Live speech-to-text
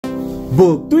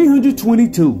Book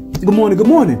 322. Good morning, good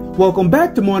morning. Welcome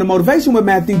back to Morning Motivation with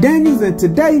Matthew Daniels, and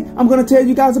today I'm going to tell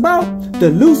you guys about the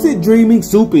lucid dreaming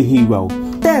superhero.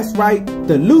 That's right,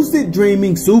 the lucid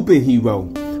dreaming superhero.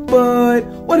 But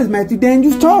what is Matthew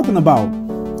Daniels talking about?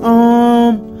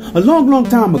 A long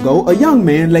time ago, a young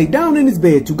man lay down in his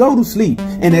bed to go to sleep,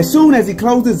 and as soon as he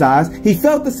closed his eyes, he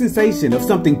felt the sensation of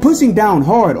something pushing down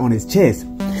hard on his chest.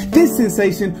 This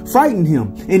sensation frightened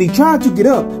him, and he tried to get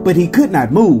up, but he could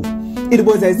not move. It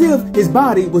was as if his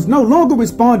body was no longer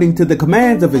responding to the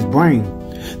commands of his brain.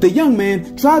 The young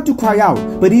man tried to cry out,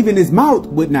 but even his mouth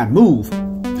would not move.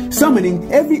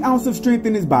 Summoning every ounce of strength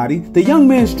in his body, the young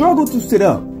man struggled to sit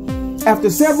up. After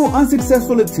several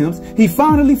unsuccessful attempts, he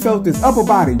finally felt his upper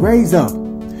body raise up.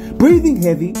 Breathing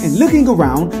heavy and looking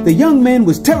around, the young man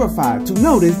was terrified to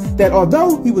notice that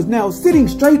although he was now sitting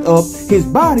straight up, his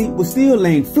body was still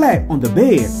laying flat on the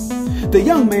bed. The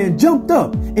young man jumped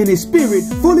up and his spirit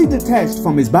fully detached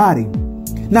from his body.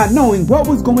 Not knowing what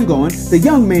was going on, the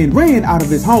young man ran out of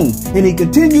his home and he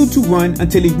continued to run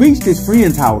until he reached his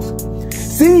friend's house.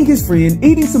 Seeing his friend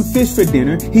eating some fish for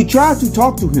dinner, he tried to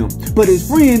talk to him, but his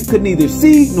friend could neither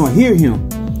see nor hear him.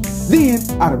 Then,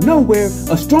 out of nowhere,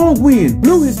 a strong wind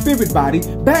blew his spirit body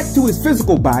back to his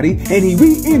physical body and he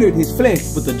re-entered his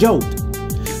flesh with a jolt.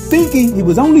 Thinking he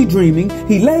was only dreaming,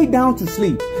 he laid down to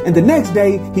sleep, and the next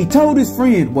day he told his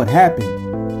friend what happened.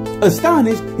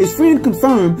 Astonished, his friend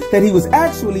confirmed that he was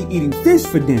actually eating fish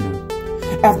for dinner.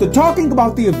 After talking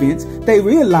about the events, they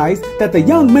realized that the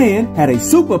young man had a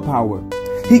superpower.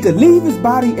 He could leave his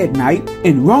body at night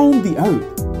and roam the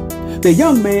earth. The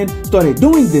young man started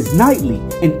doing this nightly,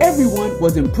 and everyone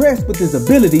was impressed with his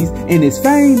abilities and his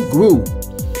fame grew.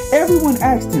 Everyone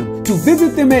asked him to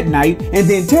visit them at night and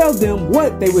then tell them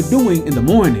what they were doing in the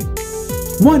morning.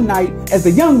 One night, as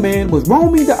the young man was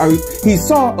roaming the earth, he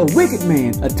saw a wicked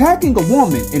man attacking a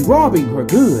woman and robbing her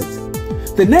goods.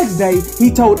 The next day,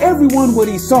 he told everyone what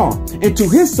he saw, and to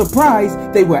his surprise,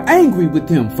 they were angry with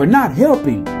him for not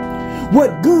helping.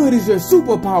 "What good is your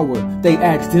superpower?" they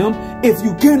asked him, "if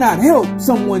you cannot help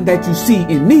someone that you see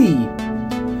in need?"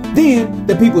 Then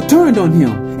the people turned on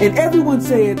him, and everyone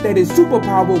said that his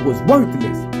superpower was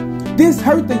worthless. This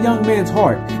hurt the young man's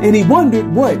heart, and he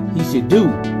wondered what he should do.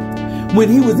 When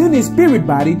he was in his spirit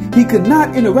body, he could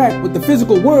not interact with the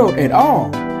physical world at all.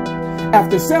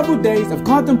 After several days of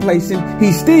contemplation,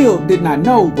 he still did not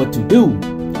know what to do.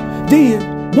 Then,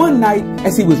 one night,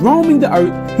 as he was roaming the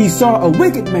earth, he saw a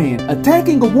wicked man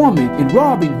attacking a woman and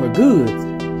robbing her goods.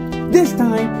 This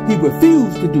time, he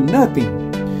refused to do nothing.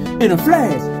 In a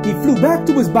flash, he flew back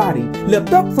to his body,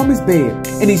 leapt up from his bed,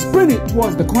 and he sprinted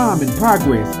towards the crime in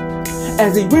progress.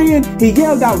 As he ran, he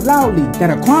yelled out loudly that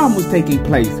a crime was taking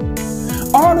place.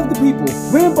 All of the people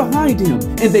ran behind him,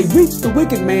 and they reached the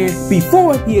wicked man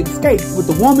before he escaped with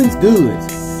the woman's goods.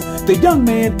 The young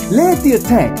man led the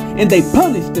attack, and they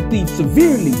punished the thief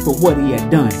severely for what he had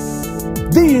done.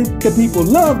 Then the people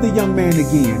loved the young man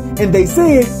again, and they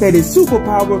said that his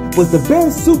superpower was the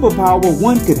best superpower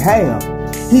one could have.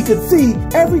 He could see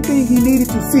everything he needed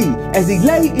to see as he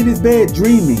lay in his bed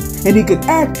dreaming, and he could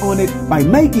act on it by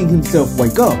making himself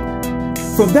wake up.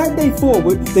 From that day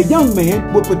forward, the young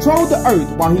man would patrol the earth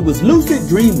while he was lucid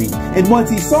dreaming, and once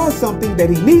he saw something that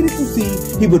he needed to see,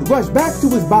 he would rush back to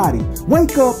his body,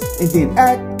 wake up, and then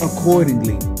act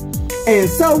accordingly. And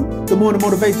so, the morning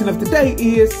motivation of today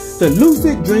is the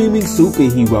lucid dreaming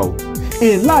superhero.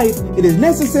 In life, it is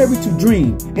necessary to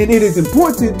dream, and it is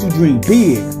important to dream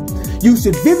big. You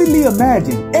should vividly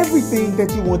imagine everything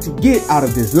that you want to get out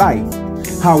of this life.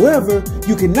 However,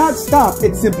 you cannot stop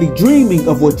at simply dreaming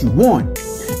of what you want.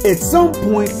 At some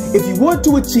point, if you want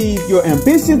to achieve your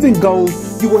ambitions and goals,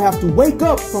 you will have to wake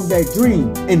up from that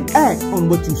dream and act on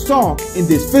what you saw in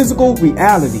this physical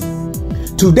reality.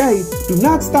 Today, do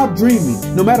not stop dreaming,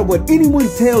 no matter what anyone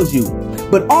tells you,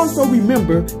 but also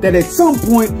remember that at some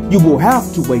point, you will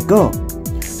have to wake up.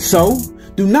 So,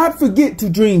 do not forget to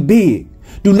dream big.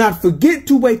 Do not forget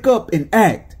to wake up and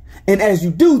act. And as you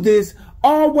do this,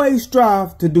 always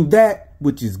strive to do that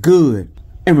which is good.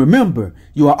 And remember,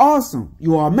 you are awesome,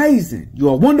 you are amazing, you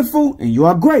are wonderful, and you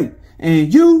are great.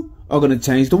 And you are going to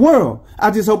change the world. I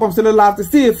just hope I'm still alive to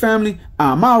see it, family.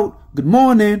 I'm out. Good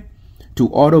morning. To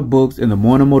order books in the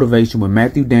Morning Motivation with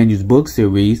Matthew Daniels book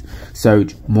series,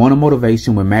 search Morning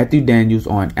Motivation with Matthew Daniels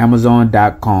on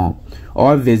Amazon.com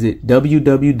or visit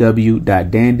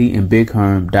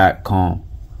www.dandyandbigherm.com.